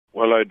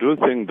I do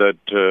think that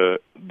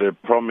the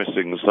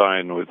promising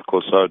sign with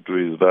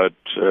Cosatu is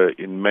that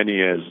in many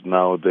years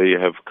now they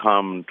have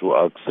come to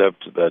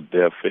accept that they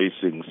are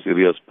facing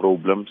serious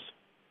problems,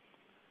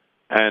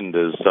 and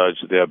as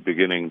such they are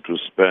beginning to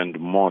spend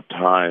more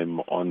time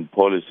on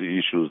policy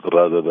issues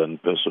rather than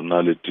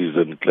personalities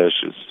and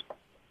clashes.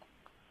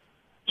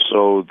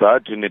 So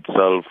that in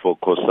itself for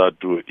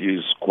Cosatu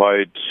is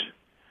quite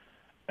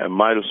a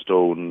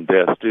milestone. They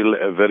are still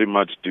a very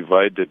much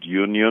divided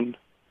union.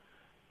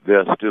 They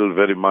are still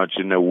very much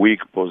in a weak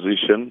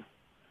position.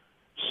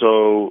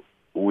 So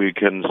we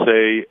can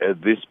say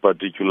at this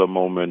particular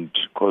moment,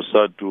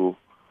 Cosatu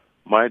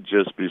might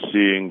just be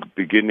seeing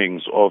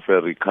beginnings of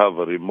a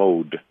recovery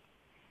mode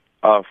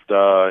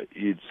after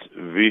its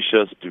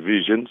vicious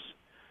divisions,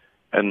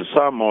 and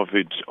some of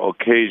it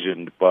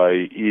occasioned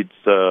by its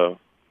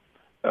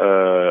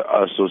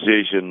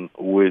association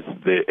with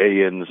the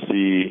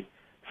ANC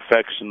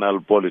factional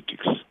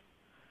politics,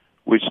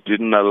 which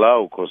didn't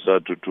allow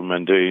Cosatu to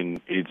maintain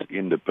its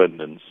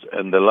independence.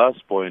 And the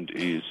last point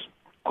is,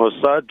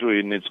 Cosatu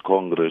in its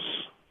Congress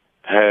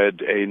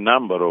had a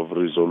number of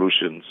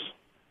resolutions.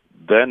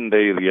 Then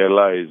they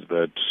realized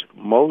that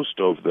most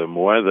of them,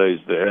 whether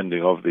it's the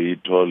ending of the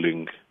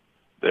e-tolling,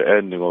 the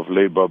ending of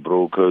labor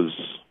brokers,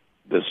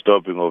 the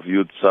stopping of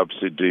youth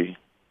subsidy,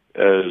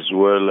 as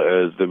well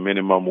as the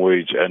minimum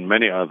wage and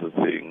many other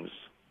things,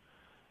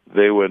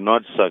 they were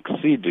not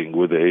succeeding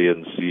with the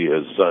ANC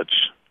as such,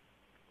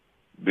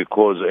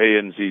 because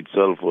ANC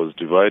itself was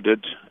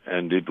divided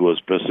and it was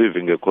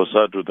perceiving a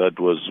Cosatu that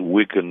was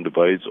weakened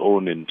by its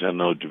own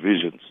internal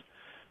divisions.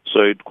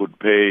 So it could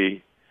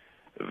pay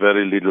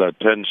very little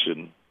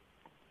attention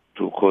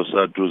to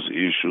Cosatu's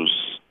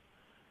issues,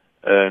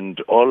 and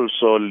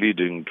also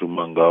leading to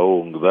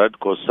Mangaung that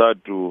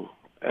Cosatu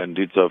and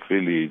its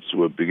affiliates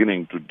were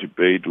beginning to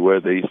debate where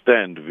they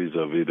stand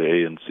vis-à-vis the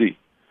ANC.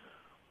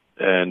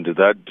 And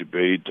that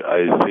debate,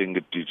 I think,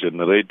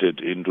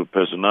 degenerated into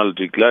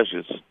personality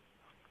clashes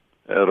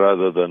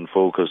rather than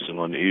focusing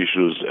on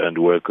issues and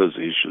workers'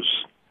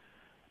 issues.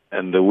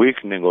 And the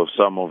weakening of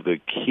some of the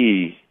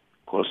key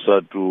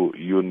Cosatu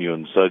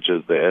unions, such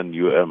as the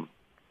NUM,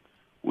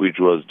 which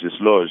was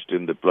dislodged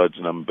in the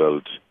Platinum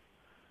Belt,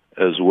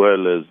 as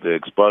well as the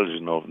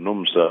expulsion of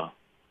NUMSA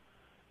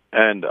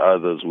and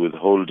others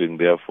withholding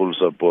their full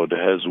support,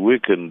 has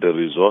weakened the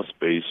resource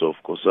base of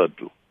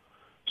Cosatu.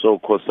 So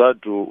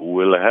Cosatu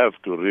will have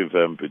to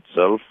revamp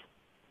itself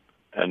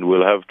and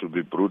will have to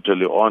be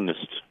brutally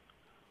honest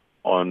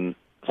on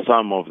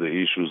some of the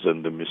issues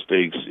and the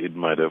mistakes it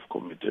might have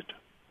committed.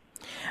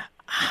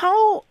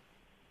 How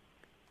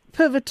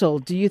pivotal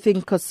do you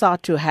think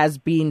Cosatu has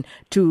been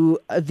to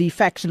the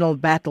factional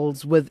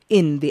battles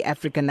within the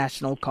African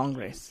National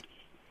Congress?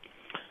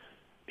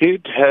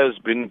 It has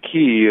been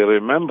key.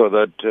 Remember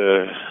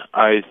that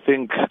I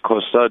think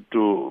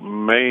Cosatu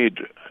made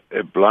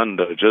a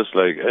blunder, just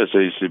like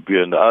SACP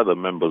and other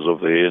members of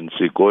the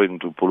ANC going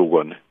to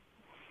Polokwane.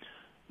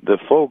 The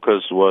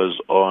focus was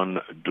on,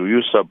 do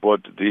you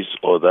support this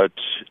or that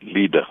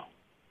leader?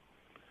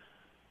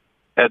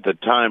 At the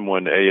time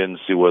when ANC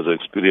was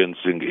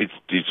experiencing its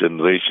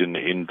degeneration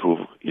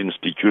into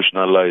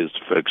institutionalized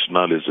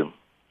factionalism.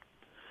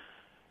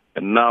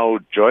 And now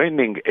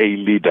joining a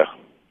leader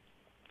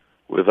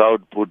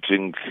without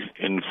putting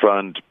in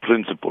front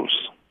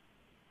principles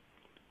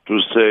to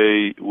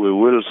say we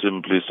will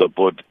simply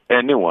support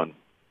anyone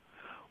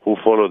who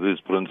follow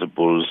these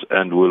principles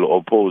and will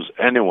oppose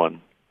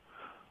anyone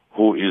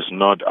who is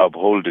not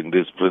upholding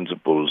these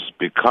principles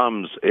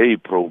becomes a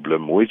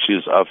problem which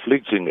is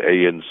afflicting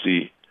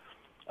ANC,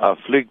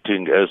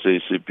 afflicting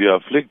SACP,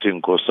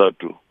 afflicting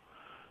Cosatu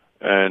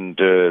and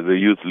the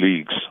youth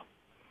leagues,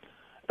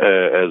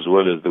 as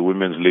well as the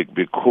Women's League,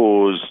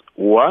 because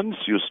once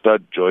you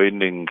start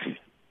joining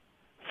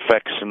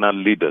factional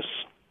leaders,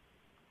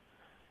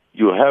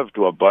 you have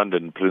to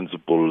abandon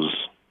principles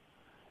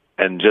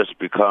and just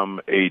become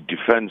a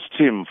defense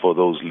team for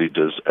those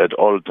leaders at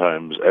all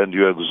times, and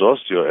you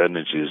exhaust your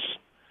energies.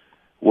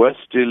 Worse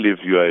still if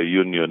you are a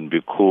union,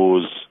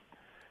 because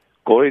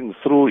going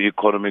through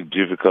economic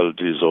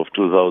difficulties of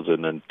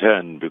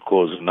 2010,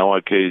 because in our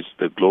case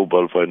the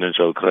global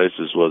financial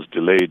crisis was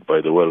delayed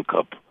by the World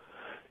Cup,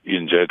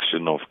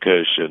 injection of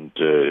cash and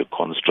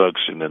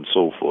construction and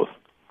so forth.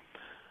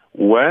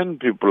 When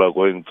people are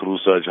going through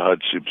such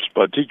hardships,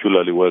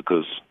 particularly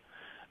workers,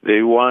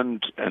 they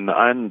want an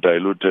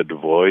undiluted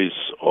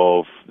voice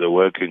of the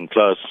working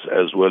class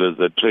as well as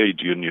the trade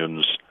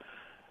unions,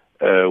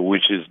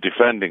 which is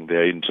defending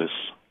their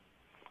interests.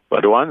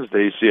 But once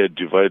they see a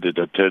divided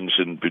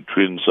attention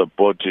between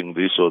supporting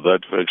this or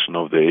that faction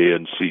of the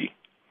ANC,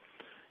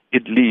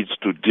 it leads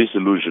to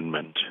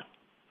disillusionment,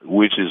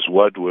 which is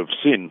what we've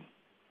seen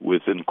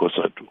within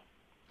Cosatu.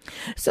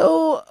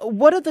 So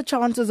what are the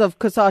chances of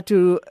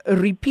Cosatu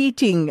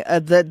repeating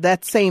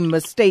that same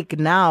mistake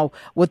now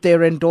with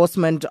their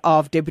endorsement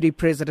of Deputy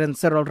President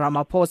Cyril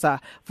Ramaphosa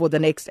for the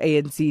next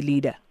ANC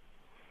leader?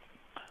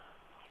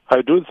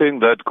 I do think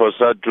that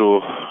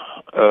Cosatu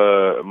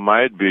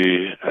might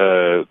be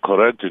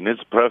correct in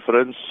its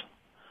preference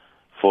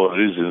for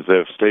reasons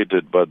they've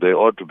stated, but they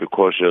ought to be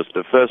cautious.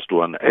 The first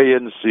one,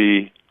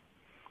 ANC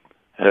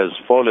has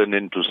fallen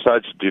into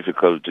such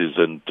difficulties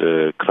and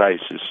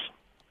crisis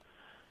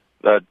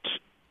that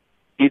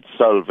its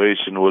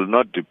salvation will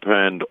not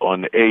depend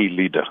on a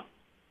leader.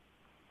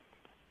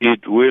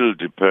 It will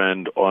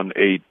depend on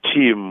a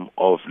team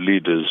of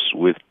leaders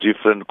with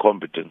different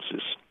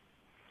competencies.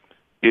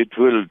 It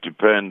will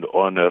depend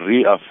on a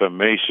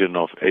reaffirmation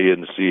of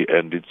ANC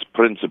and its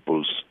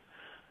principles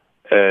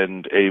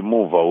and a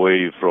move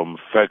away from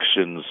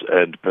factions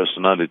and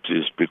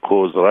personalities,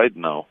 because right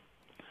now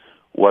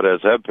what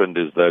has happened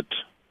is that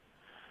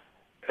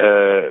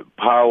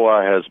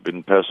power has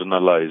been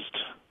personalized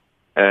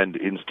and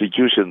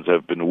institutions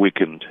have been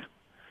weakened.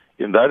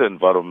 In that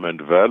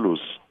environment,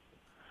 values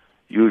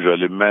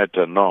usually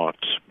matter not,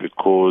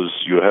 because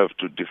you have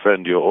to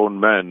defend your own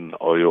man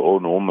or your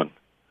own woman.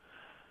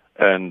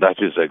 And that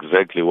is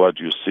exactly what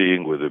you're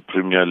seeing with the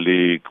Premier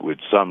League, with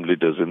some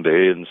leaders in the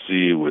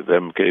ANC, with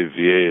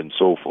MKVA and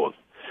so forth.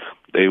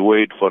 They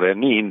wait for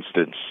any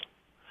instance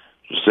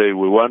to say,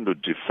 we want to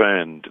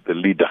defend the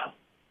leader.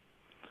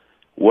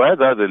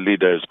 Whether the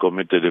leader has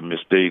committed a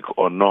mistake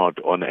or not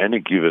on any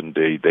given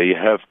day, they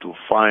have to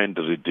find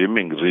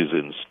redeeming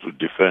reasons to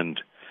defend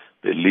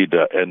the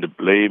leader and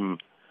blame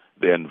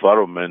the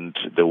environment,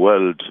 the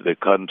world, the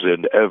country,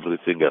 and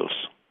everything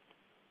else.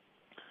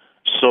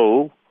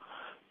 So,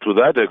 to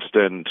that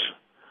extent,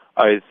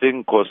 I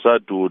think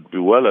Cosatu would be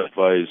well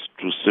advised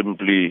to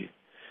simply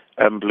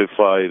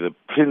amplify the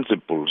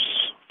principles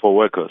for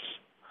workers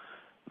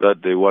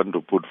that they want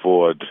to put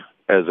forward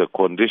as a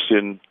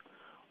condition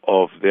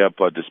of their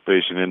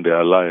participation in the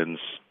alliance,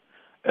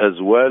 as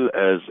well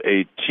as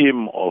a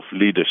team of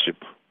leadership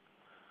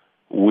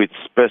with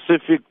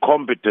specific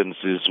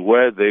competencies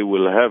where they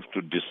will have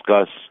to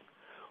discuss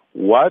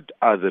what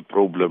are the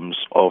problems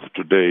of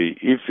today,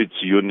 if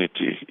it's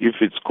unity, if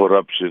it's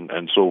corruption,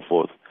 and so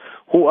forth.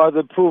 Who are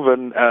the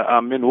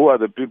who are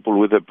the people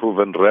with a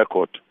proven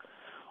record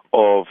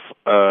of,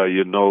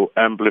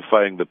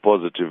 amplifying the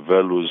positive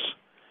values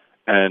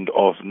and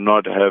of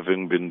not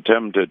having been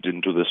tempted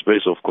into the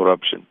space of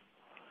corruption?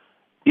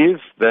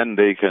 If then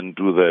they can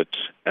do that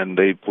and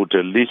they put a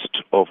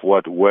list of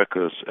what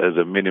workers as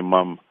a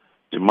minimum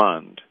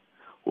demand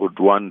would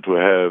want to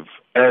have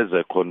as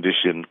a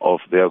condition of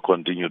their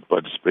continued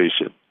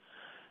participation,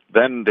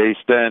 then they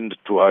stand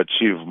to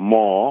achieve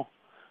more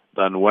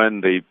than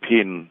when they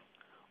pin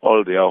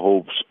all their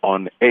hopes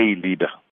on a leader.